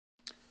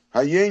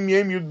Hayom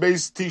Yom Yud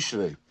Beis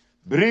Tishrei.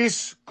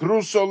 Bris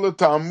Kruso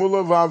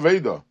L'Ta'amula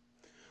Va'aveda.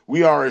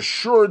 We are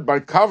assured by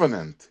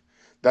covenant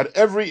that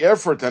every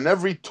effort and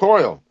every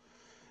toil,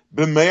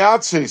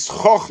 b'meyatzes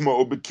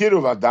chochma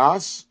u'bekiruv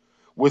adas,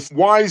 with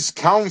wise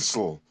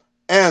counsel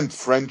and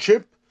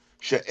friendship,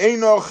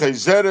 she'eno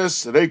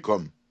chezeres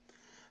rekom,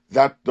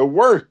 that the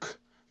work,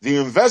 the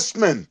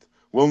investment,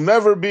 will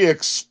never be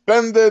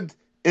expended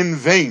in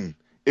vain.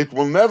 It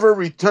will never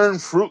return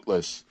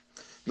fruitless.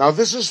 Now,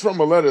 this is from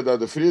a letter that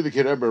the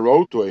Frierdiker Rebbe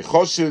wrote to a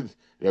Chosid,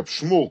 Reb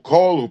Shmuel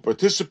Kol, who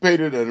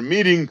participated at a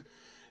meeting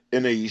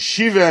in a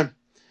yeshiva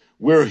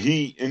where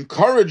he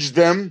encouraged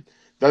them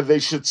that they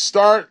should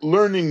start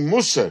learning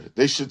Musar.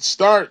 They should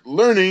start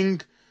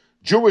learning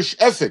Jewish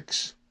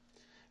ethics,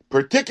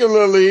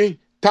 particularly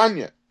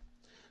Tanya.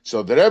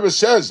 So the Rebbe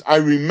says, I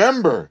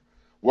remember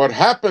what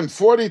happened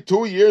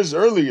 42 years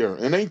earlier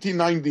in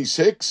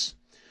 1896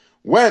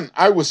 when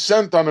I was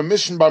sent on a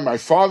mission by my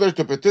father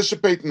to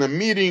participate in a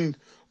meeting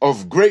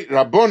of great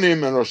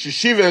Rabbonim and Rosh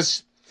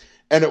Yeshivas,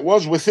 and it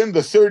was within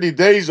the 30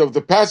 days of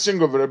the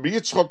passing of Rabbi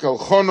Yitzchok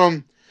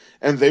Elchonon,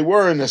 and they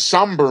were in a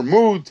somber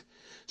mood.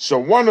 So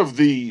one of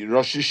the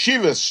Rosh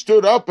Yeshivas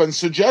stood up and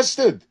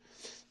suggested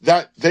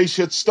that they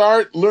should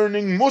start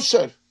learning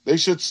Musar. They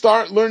should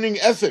start learning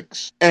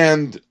ethics.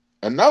 And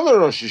another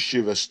Rosh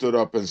Yeshiva stood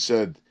up and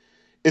said,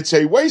 it's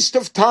a waste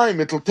of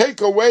time. It'll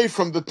take away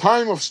from the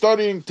time of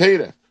studying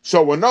Torah.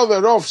 So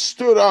another Rav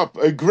stood up,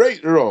 a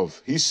great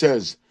Rav. He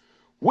says,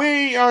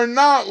 we are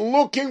not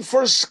looking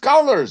for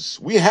scholars.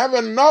 We have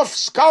enough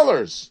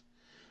scholars.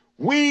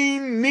 We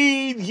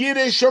need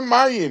Yirei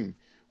Shamayim.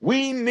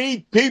 We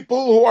need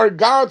people who are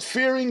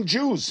God-fearing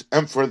Jews.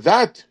 And for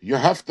that, you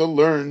have to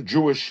learn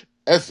Jewish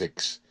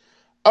ethics.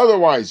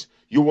 Otherwise,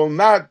 you will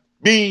not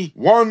be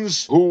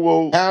ones who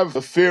will have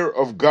the fear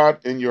of God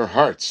in your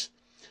hearts.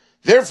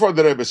 Therefore,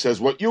 the Rebbe says,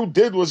 what you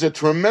did was a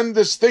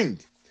tremendous thing.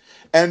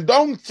 And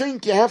don't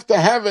think you have to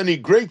have any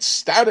great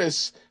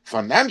status,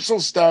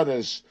 financial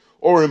status,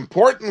 or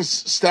importance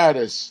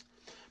status,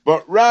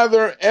 but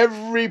rather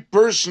every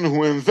person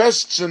who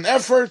invests in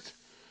effort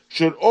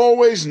should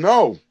always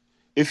know,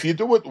 if you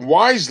do it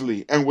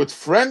wisely and with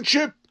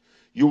friendship,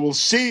 you will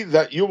see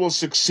that you will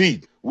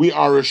succeed. We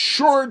are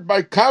assured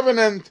by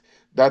covenant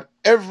that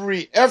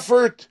every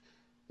effort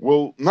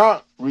will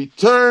not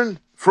return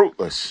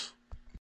fruitless.